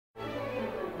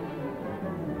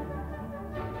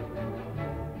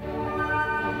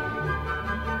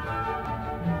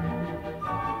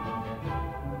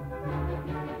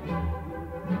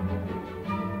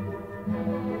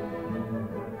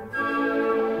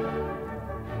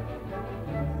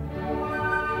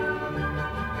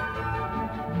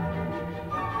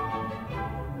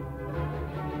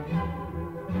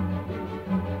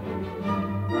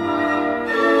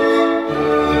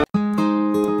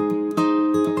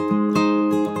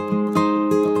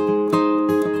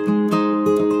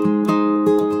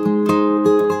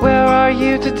are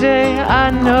you today?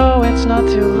 I know it's not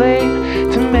too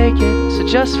late to make it, so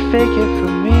just fake it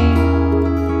for me.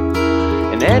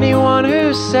 And anyone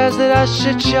who says that I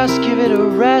should just give it a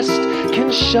rest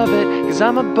can shove it, 'cause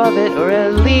I'm above it, or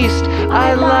at least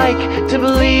I like to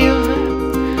believe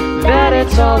that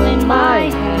it's all in my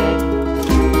head.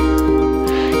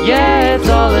 Yeah, it's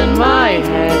all in my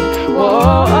head.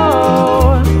 Whoa.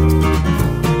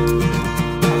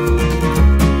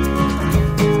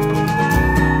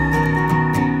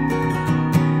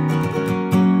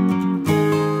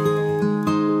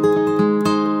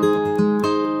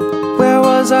 Where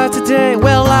was I today?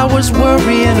 Well, I was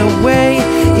worrying away,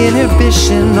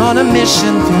 inhibition on a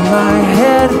mission through my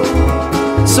head,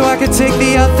 so I could take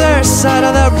the other side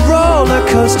of that roller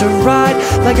coaster ride.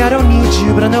 Like I don't need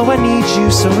you, but I know I need you,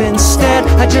 so instead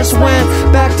I just went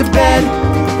back to bed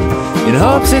in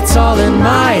hopes it's all in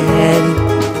my head.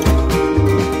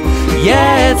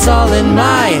 Yeah, it's all in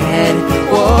my head.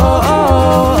 Whoa.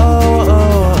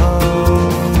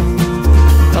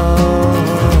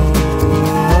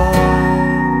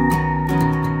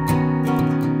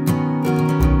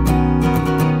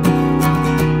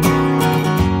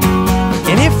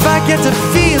 If I get to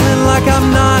feeling like I'm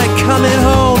not coming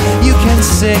home, you can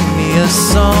sing me a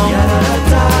song.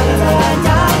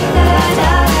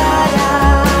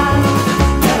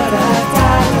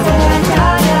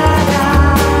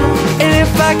 And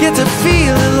if I get to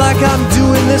feeling like I'm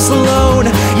doing this alone,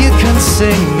 you can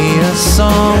sing me a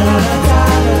song.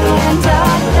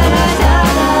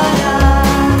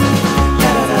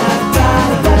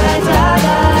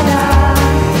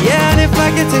 Yeah, and if I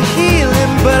get to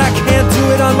healing, but I can't do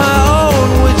it on my own,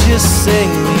 would you sing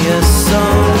me a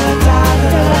song?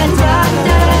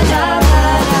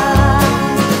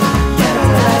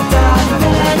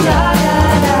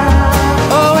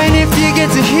 Oh, and if you get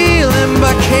to healing,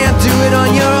 but can't do it on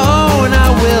your own, I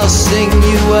will sing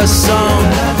you a song.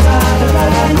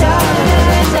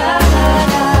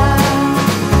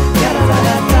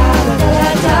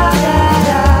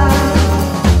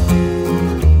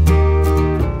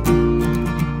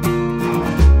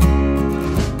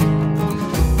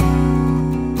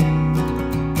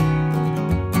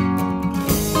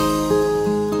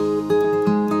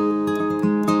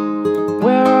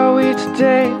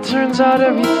 Today, turns out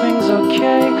everything's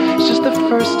okay. It's just the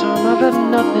first time I've had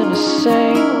nothing to say,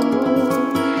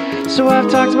 so I've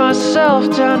talked myself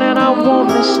down, and I won't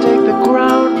mistake the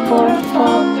ground for a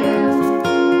fall through.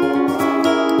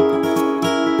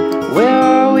 Where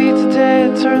are we today?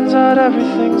 It turns out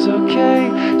everything's okay.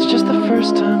 It's just the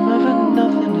first time I've had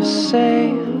nothing to say,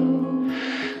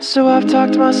 so I've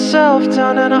talked myself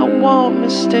down, and I won't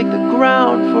mistake the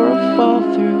ground for a fall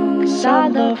through. 'Cause I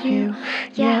love you,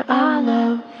 yeah, I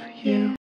love you.